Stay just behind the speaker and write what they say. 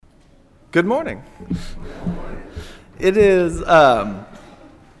Good morning. It is a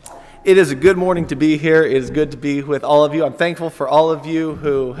good morning to be here. It is good to be with all of you. I'm thankful for all of you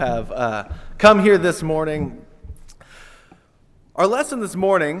who have come here this morning. Our lesson this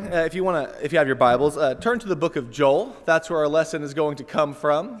morning, if you have your Bibles, turn to the book of Joel. That's where our lesson is going to come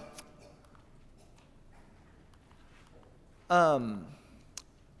from. I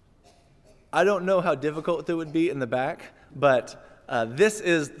don't know how difficult it would be in the back, but these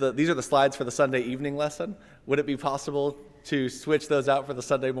are the slides for the Sunday evening lesson. Would it be possible to switch those out for the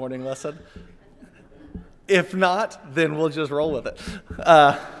Sunday morning lesson? If not, then we'll just roll with it.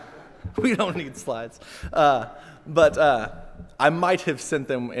 We don't need slides. But I might have sent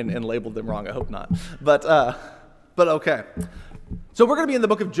them and labeled them wrong. I hope not. But okay. So we're going to be in the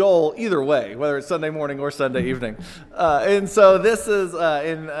book of Joel either way, whether it's Sunday morning or Sunday evening. And so this is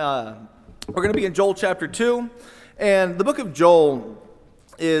we're going to be in Joel chapter 2. And the book of Joel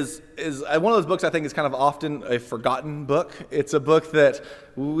is one of those books I think is kind of often a forgotten book. It's a book that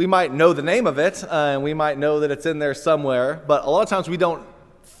we might know the name of it, and we might know that it's in there somewhere, but a lot of times we don't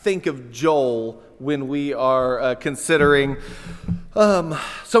think of Joel when we are considering some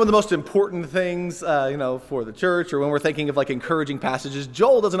of the most important things, for the church, or when we're thinking of like encouraging passages.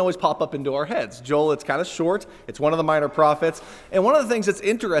 Joel doesn't always pop up into our heads. Joel, it's kind of short. It's one of the minor prophets. And one of the things that's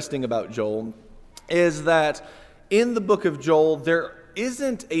interesting about Joel is that in the book of Joel, there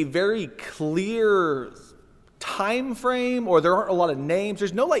isn't a very clear time frame, or there aren't a lot of names.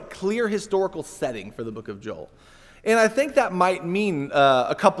 There's no clear historical setting for the book of Joel. And I think that might mean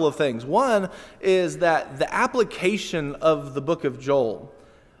a couple of things. One is that the application of the book of Joel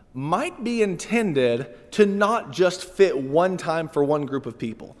might be intended to not just fit one time for one group of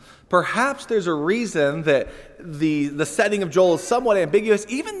people. Perhaps there's a reason that the setting of Joel is somewhat ambiguous.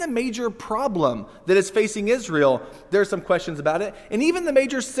 Even the major problem that is facing Israel, there are some questions about it. And even the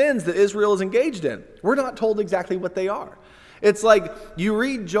major sins that Israel is engaged in, we're not told exactly what they are. It's like you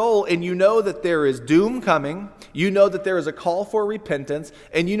read Joel and you know that there is doom coming, you know that there is a call for repentance,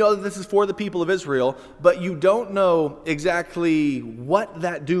 and you know that this is for the people of Israel, but you don't know exactly what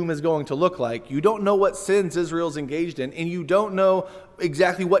that doom is going to look like. You don't know what sins Israel is engaged in, and you don't know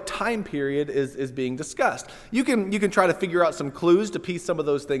exactly what time period is being discussed. You can try to figure out some clues to piece some of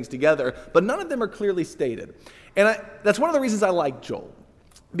those things together, but none of them are clearly stated. And that's one of the reasons I like Joel,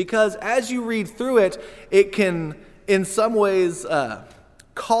 because as you read through it, it can in some ways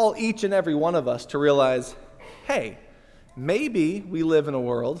call each and every one of us to realize, hey, maybe we live in a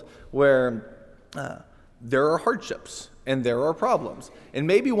world where there are hardships and there are problems. And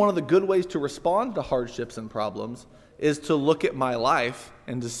maybe one of the good ways to respond to hardships and problems is to look at my life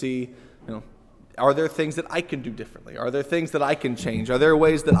and to see, are there things that I can do differently? Are there things that I can change? Are there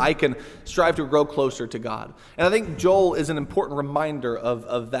ways that I can strive to grow closer to God? And I think Joel is an important reminder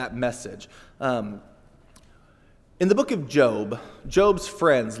of that message. In the book of Job, Job's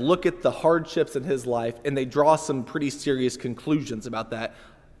friends look at the hardships in his life and they draw some pretty serious conclusions about that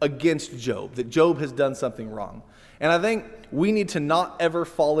against Job, that Job has done something wrong. And I think we need to not ever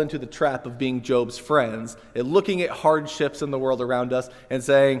fall into the trap of being Job's friends and looking at hardships in the world around us and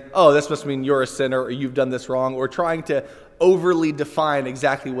saying, oh, this must mean you're a sinner or you've done this wrong, or trying to overly define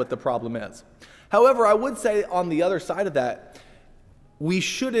exactly what the problem is. However, I would say on the other side of that, we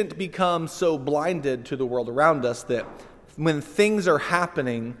shouldn't become so blinded to the world around us that when things are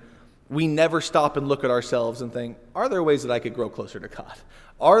happening, we never stop and look at ourselves and think, are there ways that I could grow closer to God?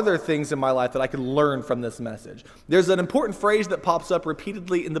 Are there things in my life that I could learn from this message? There's an important phrase that pops up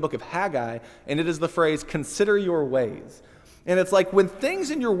repeatedly in the book of Haggai, and it is the phrase, consider your ways. And it's like when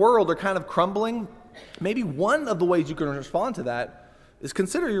things in your world are kind of crumbling, maybe one of the ways you can respond to that is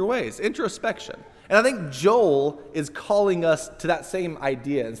consider your ways, introspection. And I think Joel is calling us to that same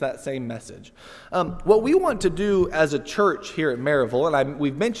idea, it's that same message. What we want to do as a church here at Maryville, and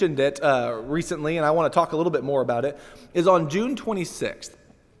we've mentioned it recently, and I want to talk a little bit more about it, is on June 26th,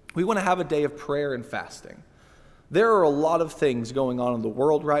 we want to have a day of prayer and fasting. There are a lot of things going on in the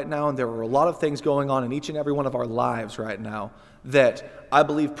world right now, and there are a lot of things going on in each and every one of our lives right now that I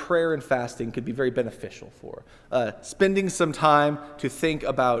believe prayer and fasting could be very beneficial for. Spending some time to think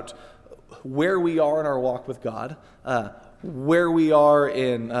about where we are in our walk with God, where we are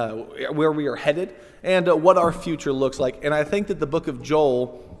where we are headed, and what our future looks like. And I think that the book of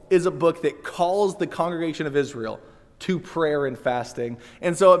Joel is a book that calls the congregation of Israel to prayer and fasting.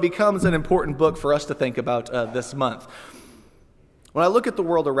 And so it becomes an important book for us to think about this month. When I look at the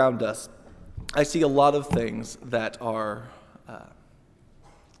world around us, I see a lot of things that are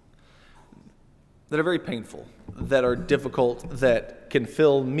very painful, that are difficult, that can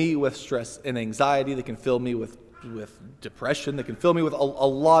fill me with stress and anxiety, that can fill me with depression. They can fill me with a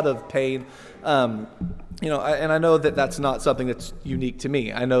lot of pain. And I know that that's not something that's unique to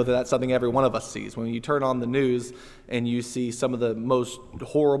me. I know that that's something every one of us sees. When you turn on the news and you see some of the most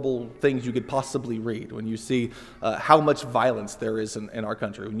horrible things you could possibly read, when you see how much violence there is in our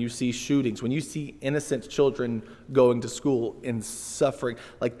country, when you see shootings, when you see innocent children going to school and suffering,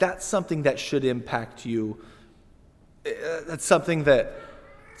 like that's something that should impact you. That's something that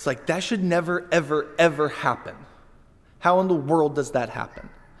it's like that should never, ever, ever happen. How in the world does that happen?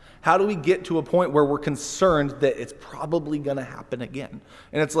 How do we get to a point where we're concerned that it's probably going to happen again?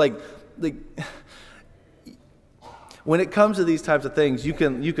 And it's like when it comes to these types of things, you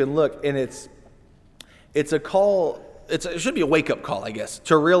can look, and it's a call. It should be a wake-up call, I guess,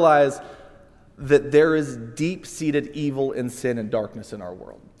 to realize that there is deep-seated evil and sin and darkness in our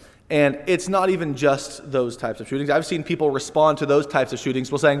world. And it's not even just those types of shootings. I've seen people respond to those types of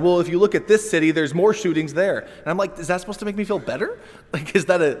shootings while saying, well, if you look at this city, there's more shootings there. And I'm like, is that supposed to make me feel better? Like, is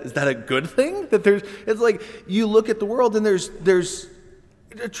that a good thing? It's like you look at the world and there's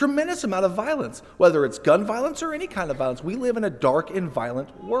a tremendous amount of violence, whether it's gun violence or any kind of violence. We live in a dark and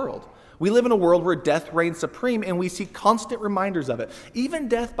violent world. We live in a world where death reigns supreme, and we see constant reminders of it. Even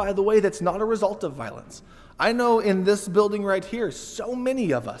death, by the way, that's not a result of violence. I know in this building right here, so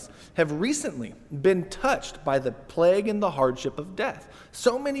many of us have recently been touched by the plague and the hardship of death.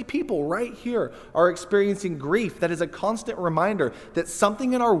 So many people right here are experiencing grief that is a constant reminder that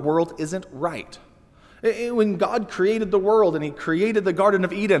something in our world isn't right. When God created the world and He created the Garden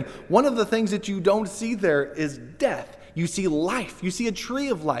of Eden, one of the things that you don't see there is death. You see life. You see a tree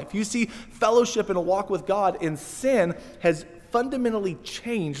of life. You see fellowship and a walk with God. And sin has fundamentally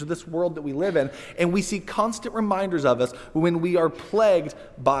changed this world that we live in, and we see constant reminders of us when we are plagued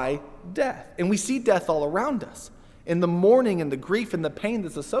by death. And we see death all around us in the mourning and the grief and the pain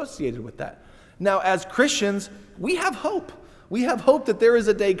that's associated with that. Now, as Christians, we have hope. We have hope that there is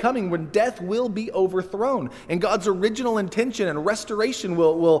a day coming when death will be overthrown, and God's original intention and restoration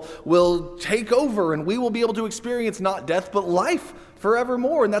will take over, and we will be able to experience not death but life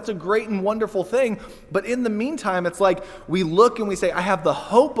forevermore. And that's a great and wonderful thing. But in the meantime, it's like we look and we say, I have the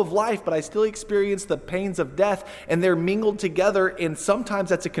hope of life, but I still experience the pains of death, and they're mingled together. And sometimes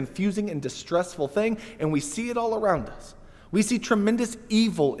that's a confusing and distressful thing. And we see it all around us. We see tremendous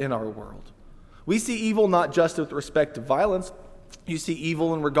evil in our world. We see evil not just with respect to violence. You see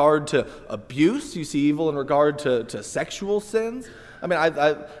evil in regard to abuse. You see evil in regard to sexual sins. I mean,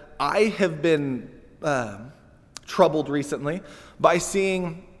 I have been troubled recently by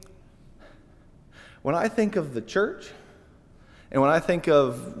seeing, when I think of the church and when I think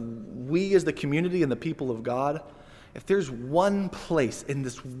of we as the community and the people of God, if there's one place in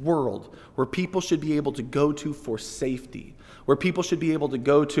this world where people should be able to go to for safety, where people should be able to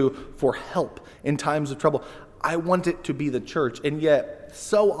go to for help in times of trouble, I want it to be the church. And yet,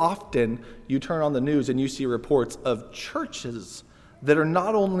 so often you turn on the news and you see reports of churches that are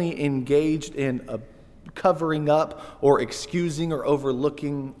not only engaged in covering up or excusing or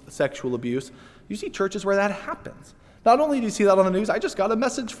overlooking sexual abuse. You see churches where that happens. Not only do you see that on the news, I just got a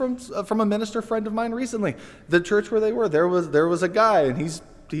message from a minister friend of mine recently. The church where they were, there was a guy, and he's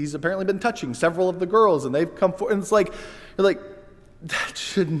apparently been touching several of the girls, and they've come forward, and it's like, you're like, that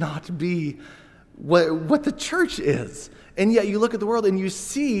should not be what the church is. And yet you look at the world and you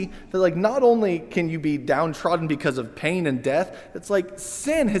see that, like, not only can you be downtrodden because of pain and death, it's like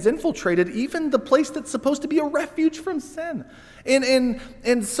sin has infiltrated even the place that's supposed to be a refuge from sin.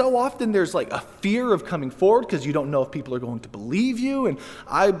 And so often there's like a fear of coming forward because you don't know if people are going to believe you. And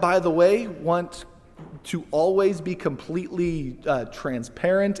I, by the way, want to always be completely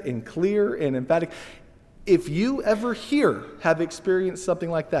transparent and clear and emphatic. If you ever here have experienced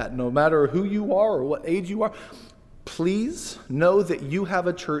something like that, no matter who you are or what age you are, please know that you have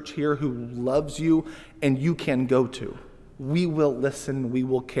a church here who loves you and you can go to. We will listen, we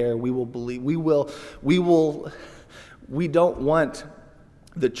will care, we will believe, we don't want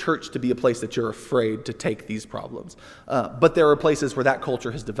the church to be a place that you're afraid to take these problems. But there are places where that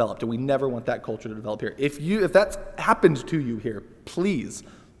culture has developed, and we never want that culture to develop here. If that's happened to you here, please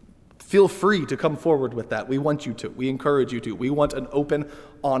feel free to come forward with that. We want you to. We encourage you to. We want an open,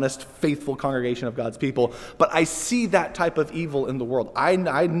 honest, faithful congregation of God's people. But I see that type of evil in the world. I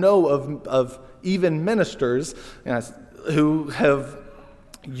know of even ministers who have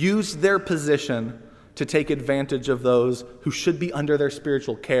used their position to take advantage of those who should be under their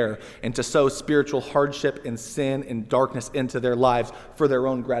spiritual care and to sow spiritual hardship and sin and darkness into their lives for their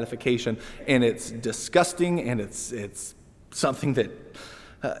own gratification. And it's disgusting, and it's something that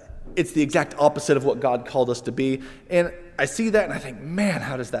it's the exact opposite of what God called us to be. And I see that and I think, man,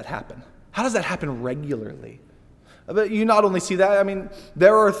 how does that happen? How does that happen regularly? But you not only see that, I mean,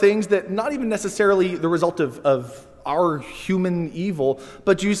 there are things that not even necessarily the result of our human evil,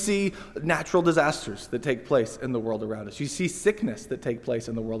 but you see natural disasters that take place in the world around us. You see sickness that take place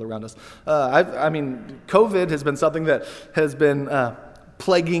in the world around us. I mean, COVID has been something that has been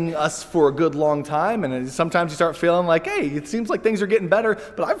plaguing us for a good long time, and sometimes you start feeling like, hey, it seems like things are getting better,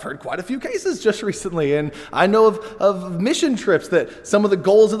 but I've heard quite a few cases just recently, and I know of mission trips that some of the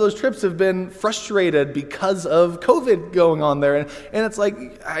goals of those trips have been frustrated because of COVID going on there, and it's like,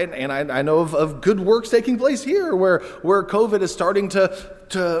 I know of good works taking place here where COVID is starting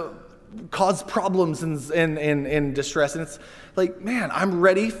to cause problems and distress, and it's like, man, I'm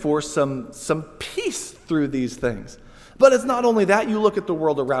ready for some peace through these things. But it's not only that. You look at the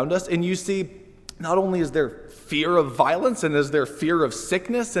world around us and you see not only is there fear of violence and is there fear of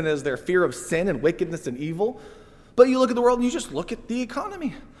sickness and is there fear of sin and wickedness and evil, but you look at the world and you just look at the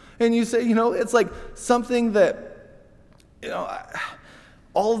economy and you say, it's like something that,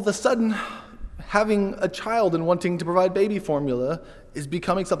 all of a sudden having a child and wanting to provide baby formula is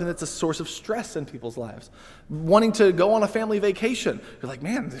becoming something that's a source of stress in people's lives. Wanting to go on a family vacation. You're like,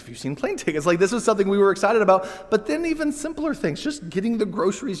 man, if you've seen plane tickets, like this was something we were excited about. But then even simpler things, just getting the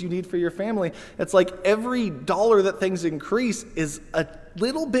groceries you need for your family. It's like every dollar that things increase is a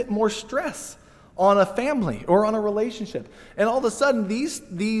little bit more stress on a family or on a relationship. And all of a sudden,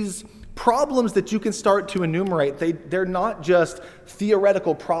 these problems that you can start to enumerate, they're not just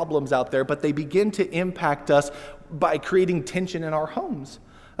theoretical problems out there, but they begin to impact us by creating tension in our homes.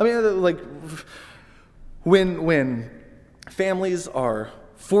 I mean, like when families are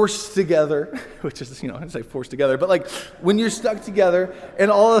forced together, which is, I say forced together, but like when you're stuck together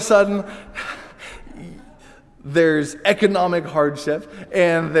and all of a sudden there's economic hardship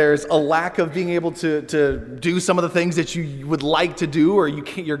and there's a lack of being able to do some of the things that you would like to do, or you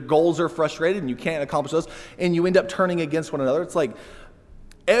can't, your goals are frustrated and you can't accomplish those, and you end up turning against one another. It's like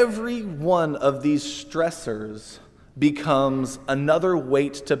every one of these stressors becomes another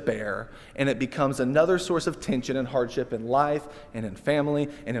weight to bear, and it becomes another source of tension and hardship in life and in family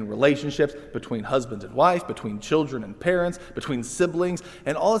and in relationships between husband and wife, between children and parents, between siblings.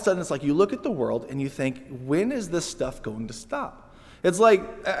 And all of a sudden it's like you look at the world and you think, when is this stuff going to stop? It's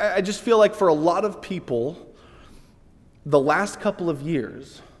like, I just feel like for a lot of people, the last couple of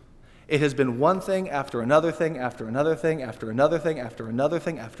years, it has been one thing after another thing, after another thing, after another thing, after another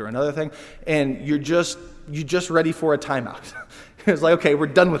thing, after another thing, and you're just ready for a timeout. It's like, okay, we're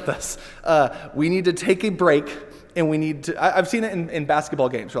done with this. We need to take a break, and we need to. I've seen it in basketball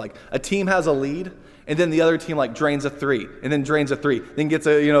games where like a team has a lead, and then the other team like drains a three, and then drains a three, then gets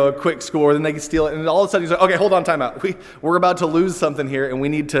a quick score, then they can steal it, and all of a sudden he's like, okay, hold on, timeout. We're about to lose something here, and we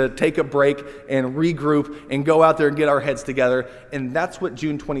need to take a break and regroup and go out there and get our heads together. And that's what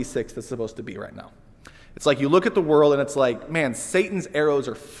June 26th is supposed to be right now. It's like you look at the world and it's like, man, Satan's arrows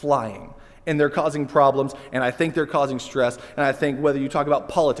are flying. And they're causing problems, and I think they're causing stress, and I think whether you talk about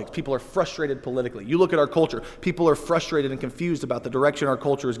politics, people are frustrated politically. You look at our culture, people are frustrated and confused about the direction our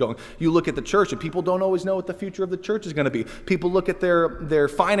culture is going. You look at the church, and people don't always know what the future of the church is going to be. People look at their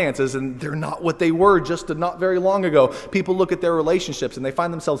finances, and they're not what they were just not very long ago. People look at their relationships, and they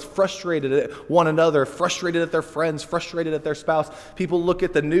find themselves frustrated at one another, frustrated at their friends, frustrated at their spouse. People look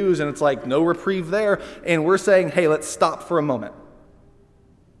at the news, and it's like, no reprieve there, and we're saying, hey, let's stop for a moment.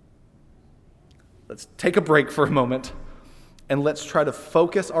 Let's take a break for a moment, and let's try to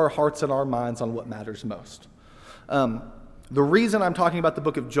focus our hearts and our minds on what matters most. The reason I'm talking about the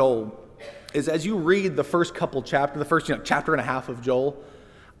book of Joel is as you read the first couple chapters, the first chapter and a half of Joel,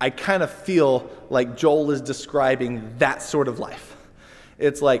 I kind of feel like Joel is describing that sort of life.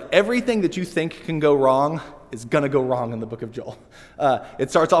 It's like everything that you think can go wrong is going to go wrong in the book of Joel. It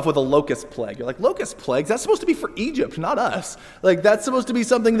starts off with a locust plague. You're like, locust plagues? That's supposed to be for Egypt, not us. Like, that's supposed to be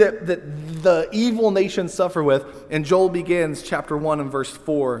something that the evil nations suffer with. And Joel begins chapter 1 and verse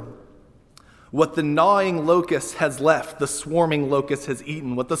 4. What the gnawing locust has left, the swarming locust has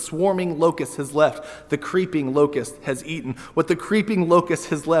eaten. What the swarming locust has left, the creeping locust has eaten. What the creeping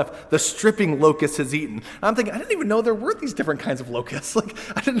locust has left, the stripping locust has eaten. And I'm thinking, I didn't even know there were these different kinds of locusts.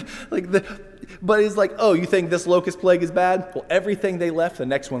 But he's like, oh, you think this locust plague is bad? Well, everything they left, the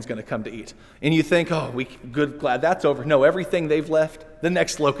next one's going to come to eat. And you think, oh, glad that's over. No, everything they've left, the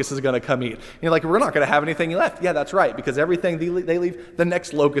next locust is going to come eat. And you're like, we're not going to have anything left. Yeah, that's right, because everything they leave, the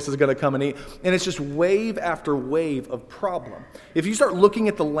next locust is going to come and eat. And it's just wave after wave of problem. If you start looking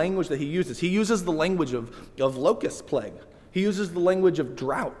at the language that he uses the language of locust plague. He uses the language of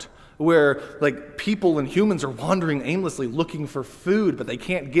drought, where like people and humans are wandering aimlessly looking for food, but they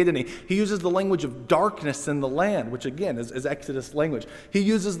can't get any. He uses the language of darkness in the land, which again is Exodus language. He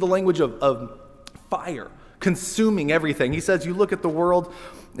uses the language of fire consuming everything. He says, you look at the world,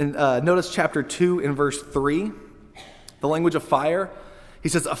 and notice chapter 2 in verse 3, the language of fire. He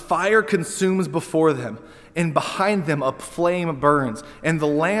says, a fire consumes before them, and behind them a flame burns, and the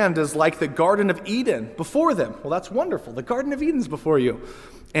land is like the Garden of Eden before them. Well, that's wonderful. The Garden of Eden's before you,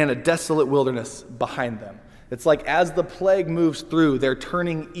 and a desolate wilderness behind them. It's like as the plague moves through, they're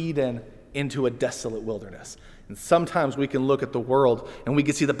turning Eden into a desolate wilderness. And sometimes we can look at the world and we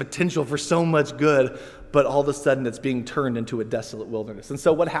can see the potential for so much good, but all of a sudden it's being turned into a desolate wilderness. And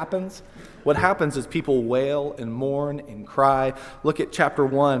so what happens? What happens is people wail and mourn and cry. Look at chapter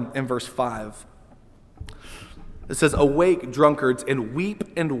 1 and verse 5. It says, awake, drunkards, and weep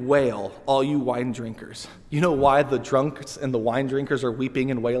and wail, all you wine drinkers. You know why the drunks and the wine drinkers are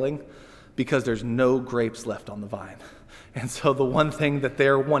weeping and wailing? Because there's no grapes left on the vine. And so the one thing that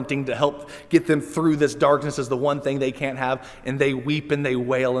they're wanting to help get them through this darkness is the one thing they can't have, and they weep and they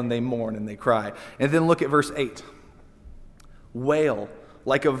wail and they mourn and they cry. And then look at verse 8. Wail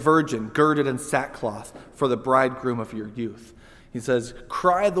like a virgin girded in sackcloth for the bridegroom of your youth. He says,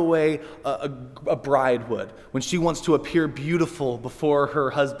 cry the way a bride would when she wants to appear beautiful before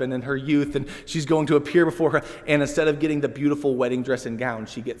her husband in her youth, and she's going to appear before her, and instead of getting the beautiful wedding dress and gown,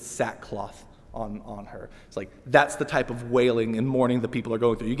 she gets sackcloth on her. It's like, that's the type of wailing and mourning that people are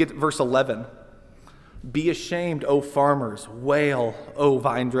going through. You get verse 11. Be ashamed, O farmers. Wail, O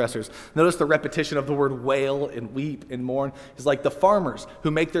vine dressers. Notice the repetition of the word wail and weep and mourn. It's like the farmers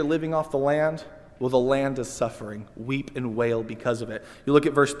who make their living off the land. Well, the land is suffering. Weep and wail because of it. You look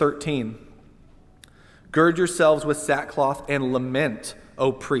at verse 13. Gird yourselves with sackcloth and lament,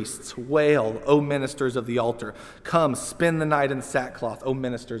 O priests. Wail, O ministers of the altar. Come, spend the night in sackcloth, O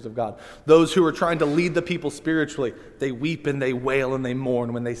ministers of God. Those who are trying to lead the people spiritually, they weep and they wail and they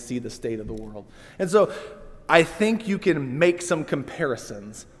mourn when they see the state of the world. And so I think you can make some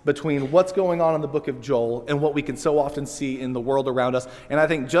comparisons between what's going on in the book of Joel and what we can so often see in the world around us. And I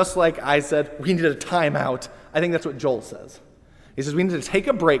think just like I said, we needed a timeout. I think that's what Joel says. He says we need to take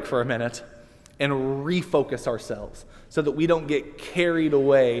a break for a minute and refocus ourselves so that we don't get carried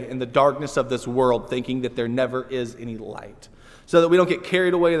away in the darkness of this world thinking that there never is any light. So that we don't get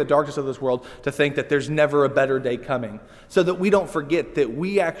carried away in the darkness of this world to think that there's never a better day coming. So that we don't forget that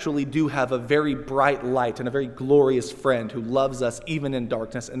we actually do have a very bright light and a very glorious friend who loves us even in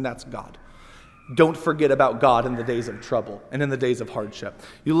darkness, and that's God. Don't forget about God in the days of trouble and in the days of hardship.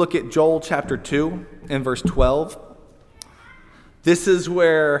 You look at Joel chapter 2 and verse 12. This is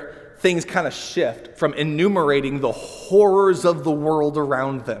where things kind of shift from enumerating the horrors of the world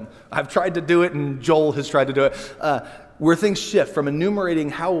around them. I've tried to do it, and Joel has tried to do it. Where things shift from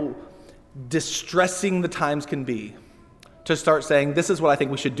enumerating how distressing the times can be to start saying, this is what I think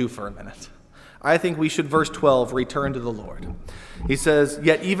we should do for a minute. I think we should, verse 12, return to the Lord. He says,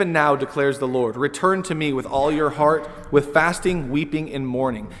 yet even now declares the Lord, return to me with all your heart, with fasting, weeping, and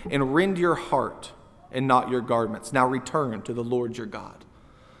mourning, and rend your heart and not your garments. Now return to the Lord your God.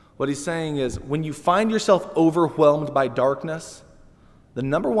 What he's saying is, when you find yourself overwhelmed by darkness, the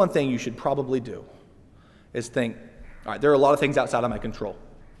number one thing you should probably do is think, all right, there are a lot of things outside of my control.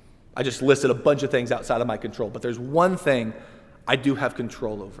 I just listed a bunch of things outside of my control, but there's one thing I do have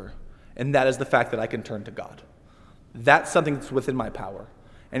control over, and that is the fact that I can turn to God. That's something that's within my power.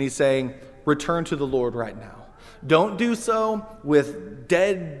 And he's saying, return to the Lord right now. Don't do so with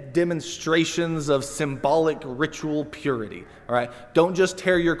dead demonstrations of symbolic ritual purity, all right? Don't just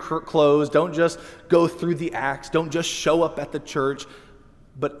tear your clothes. Don't just go through the acts. Don't just show up at the church,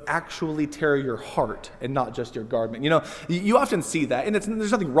 but actually tear your heart and not just your garment. You know, you often see that, and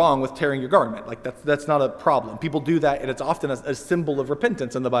there's nothing wrong with tearing your garment. Like, that's not a problem. People do that, and it's often a symbol of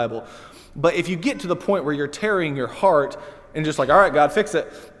repentance in the Bible. But if you get to the point where you're tearing your heart and just like, all right, God, fix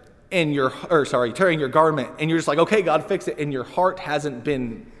it, tearing your garment, and you're just like, okay, God, fix it, and your heart hasn't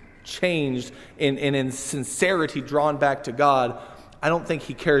been changed and in sincerity drawn back to God, I don't think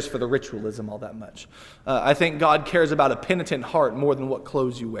he cares for the ritualism all that much. I think God cares about a penitent heart more than what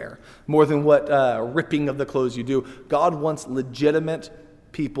clothes you wear, more than what ripping of the clothes you do. God wants legitimate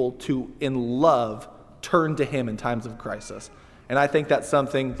people to, in love, turn to him in times of crisis. And I think that's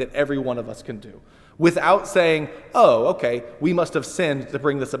something that every one of us can do. Without saying, oh, okay, we must have sinned to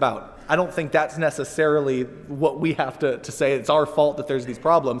bring this about. I don't think that's necessarily what we have to say. It's our fault that there's these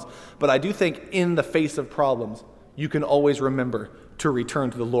problems. But I do think in the face of problems, you can always remember to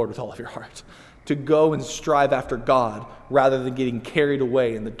return to the Lord with all of your heart. To go and strive after God rather than getting carried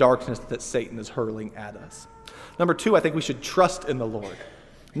away in the darkness that Satan is hurling at us. Number 2, I think we should trust in the Lord.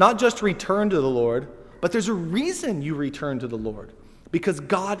 Not just return to the Lord, but there's a reason you return to the Lord. Because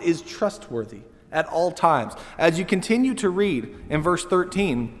God is trustworthy at all times. As you continue to read in verse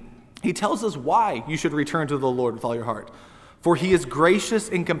 13, He tells us why you should return to the Lord with all your heart. For he is gracious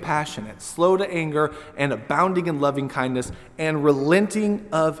and compassionate, slow to anger, and abounding in loving kindness, and relenting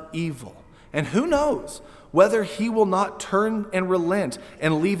of evil. And who knows whether he will not turn and relent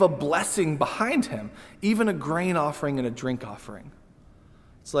and leave a blessing behind him, even a grain offering and a drink offering.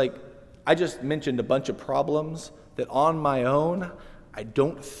 It's like I just mentioned a bunch of problems that on my own, I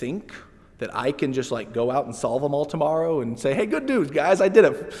don't think that I can just like go out and solve them all tomorrow and say, hey, good news, guys, I did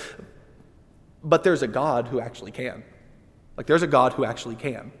it. But there's a God who actually can. Like, there's a God who actually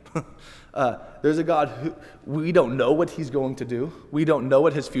can. There's a God who we don't know what he's going to do. We don't know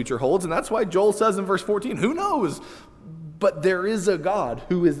what his future holds. And that's why Joel says in verse 14, who knows? But there is a God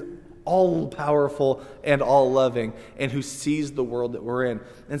who is all-powerful and all-loving and who sees the world that we're in.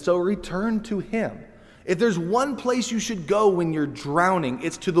 And so return to him. If there's one place you should go when you're drowning,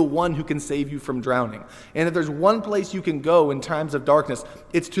 it's to the one who can save you from drowning. And if there's one place you can go in times of darkness,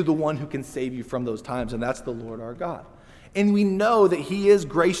 it's to the one who can save you from those times, and that's the Lord our God. And we know that he is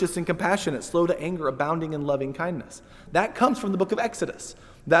gracious and compassionate, slow to anger, abounding in loving kindness. That comes from the book of Exodus.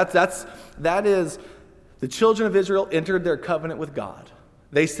 That is, the children of Israel entered their covenant with God.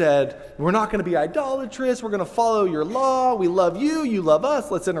 They said, we're not going to be idolatrous. We're going to follow your law. We love you. You love us.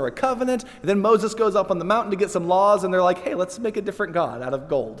 Let's enter a covenant. And then Moses goes up on the mountain to get some laws, and they're like, hey, let's make a different God out of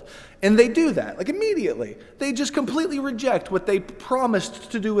gold. And they do that, like immediately. They just completely reject what they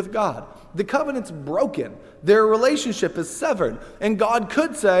promised to do with God. The covenant's broken. Their relationship is severed. And God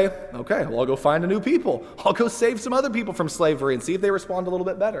could say, okay, well, I'll go find a new people. I'll go save some other people from slavery and see if they respond a little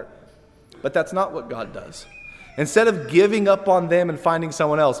bit better. But that's not what God does. Instead of giving up on them and finding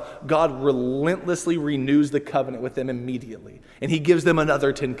someone else, God relentlessly renews the covenant with them immediately. And he gives them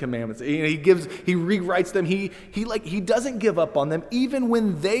another 10 commandments. He rewrites them. He doesn't give up on them even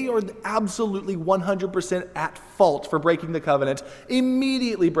when they are absolutely 100% at fault for breaking the covenant,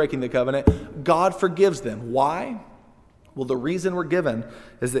 immediately breaking the covenant. God forgives them. Why? Well, the reason we're given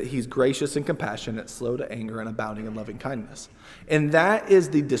is that he's gracious and compassionate, slow to anger, and abounding in loving kindness. And that is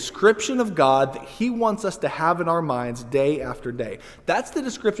the description of God that he wants us to have in our minds day after day. That's the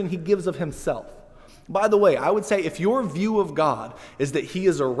description he gives of himself. By the way, I would say if your view of God is that he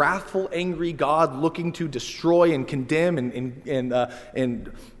is a wrathful, angry God looking to destroy and condemn, and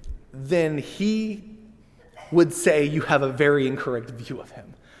then he would say you have a very incorrect view of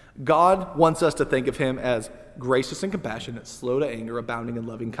him. God wants us to think of him as gracious and compassionate, slow to anger, abounding in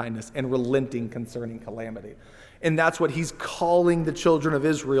loving kindness, and relenting concerning calamity. And that's what he's calling the children of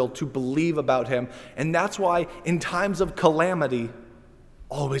Israel to believe about him. And that's why in times of calamity,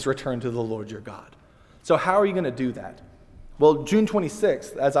 always return to the Lord your God. So how are you going to do that? Well, June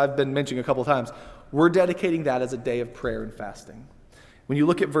 26th, as I've been mentioning a couple times, we're dedicating that as a day of prayer and fasting. When you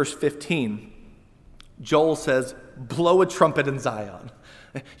look at verse 15, Joel says, blow a trumpet in Zion.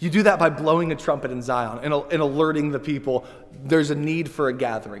 You do that by blowing a trumpet in Zion and alerting the people there's a need for a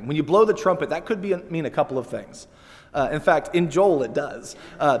gathering. When you blow the trumpet, that could mean a couple of things. In fact, in Joel it does.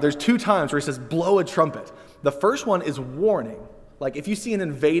 There's 2 times where he says, blow a trumpet. The first one is warning. Like if you see an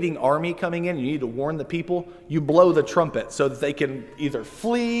invading army coming in and you need to warn the people, you blow the trumpet so that they can either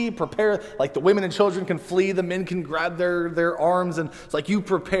flee, prepare, like the women and children can flee, the men can grab their arms, and it's like you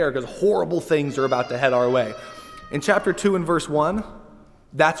prepare because horrible things are about to head our way. In chapter 2 and verse 1,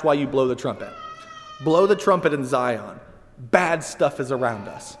 that's why you blow the trumpet. Blow the trumpet in Zion. Bad stuff is around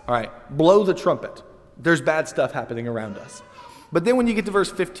us. All right, blow the trumpet. There's bad stuff happening around us. But then when you get to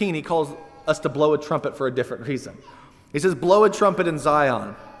verse 15, he calls us to blow a trumpet for a different reason. He says, blow a trumpet in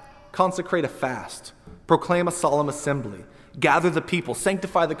Zion. Consecrate a fast. Proclaim a solemn assembly. Gather the people.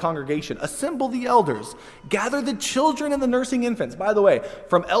 Sanctify the congregation. Assemble the elders. Gather the children and the nursing infants. By the way,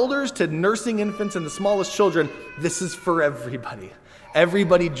 from elders to nursing infants and the smallest children, this is for everybody.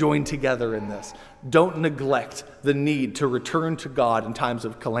 Everybody join together in this. Don't neglect the need to return to God in times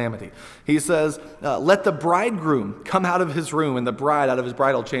of calamity. He says, let the bridegroom come out of his room and the bride out of his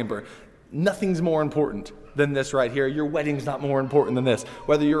bridal chamber. Nothing's more important than this right here. Your wedding's not more important than this.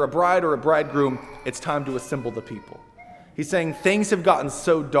 Whether you're a bride or a bridegroom, it's time to assemble the people. He's saying things have gotten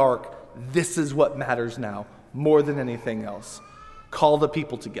so dark. This is what matters now more than anything else. Call the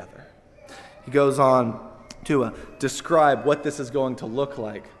people together. He goes on to describe what this is going to look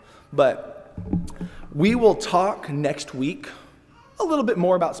like. But we will talk next week a little bit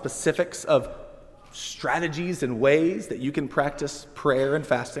more about specifics of strategies and ways that you can practice prayer and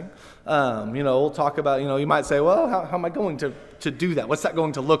fasting. We'll talk about, you might say, well, how am I going to do that? What's that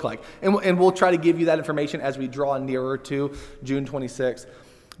going to look like? And we'll try to give you that information as we draw nearer to June 26th.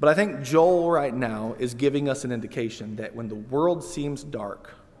 But I think Joel right now is giving us an indication that when the world seems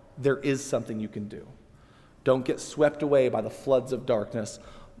dark, there is something you can do. Don't get swept away by the floods of darkness.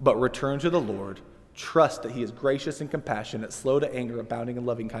 but return to the Lord. Trust that he is gracious and compassionate, slow to anger, abounding in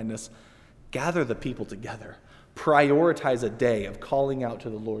loving kindness. Gather the people together. Prioritize a day of calling out to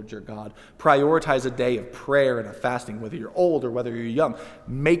the Lord your God. Prioritize a day of prayer and of fasting, whether you're old or whether you're young.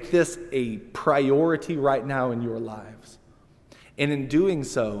 Make this a priority right now in your lives. And in doing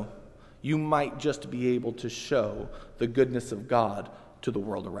so, you might just be able to show the goodness of God to the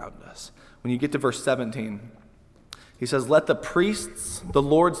world around us. When you get to verse 17, he says, "Let the priests, the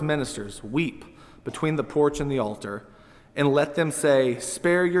Lord's ministers, weep between the porch and the altar, and let them say,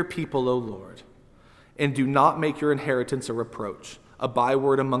 'Spare your people, O Lord, and do not make your inheritance a reproach, a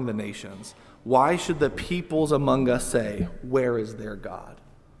byword among the nations. Why should the peoples among us say, where is their God?'"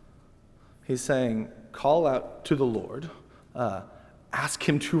 He's saying, call out to the Lord, ask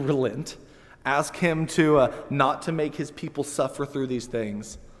him to relent, ask him to not to make his people suffer through these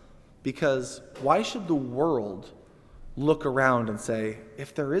things, because why should the world look around and say,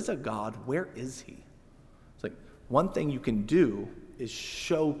 if there is a God, where is he? It's like, one thing you can do is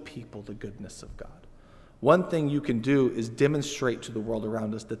show people the goodness of God. One thing you can do is demonstrate to the world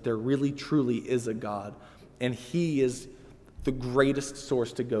around us that there really truly is a God, and he is the greatest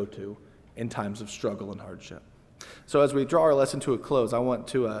source to go to in times of struggle and hardship. So as we draw our lesson to a close, I want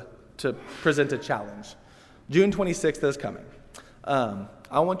to present a challenge. June 26th is coming.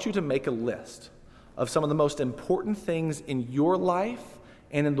 I want you to make a list of some of the most important things in your life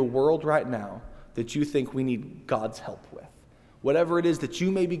and in the world right now that you think we need God's help with. Whatever it is that you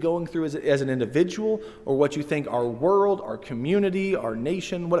may be going through as an individual, or what you think our world, our community, our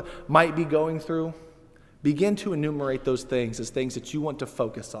nation might be going through, begin to enumerate those things as things that you want to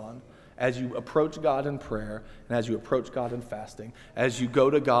focus on as you approach God in prayer and as you approach God in fasting, as you go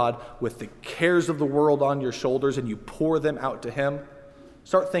to God with the cares of the world on your shoulders and you pour them out to him.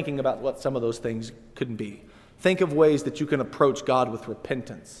 Start thinking about what some of those things could be. Think of ways that you can approach God with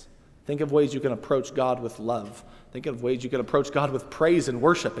repentance. Think of ways you can approach God with love. Think of ways you can approach God with praise and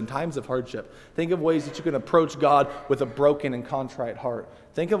worship in times of hardship. Think of ways that you can approach God with a broken and contrite heart.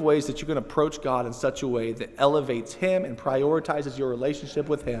 Think of ways that you can approach God in such a way that elevates him and prioritizes your relationship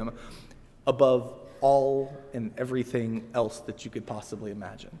with him above all and everything else that you could possibly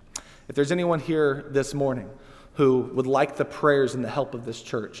imagine. If there's anyone here this morning who would like the prayers and the help of this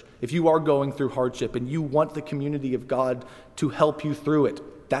church, if you are going through hardship and you want the community of God to help you through it,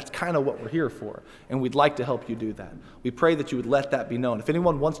 that's kind of what we're here for, and we'd like to help you do that. We pray that you would let that be known. If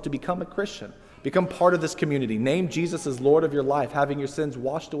anyone wants to become a Christian, become part of this community, name Jesus as Lord of your life, having your sins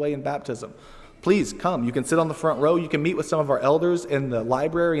washed away in baptism, please come. You can sit on the front row. You can meet with some of our elders in the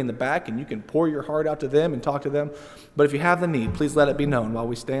library in the back, and you can pour your heart out to them and talk to them. But if you have the need, please let it be known while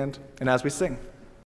we stand and as we sing.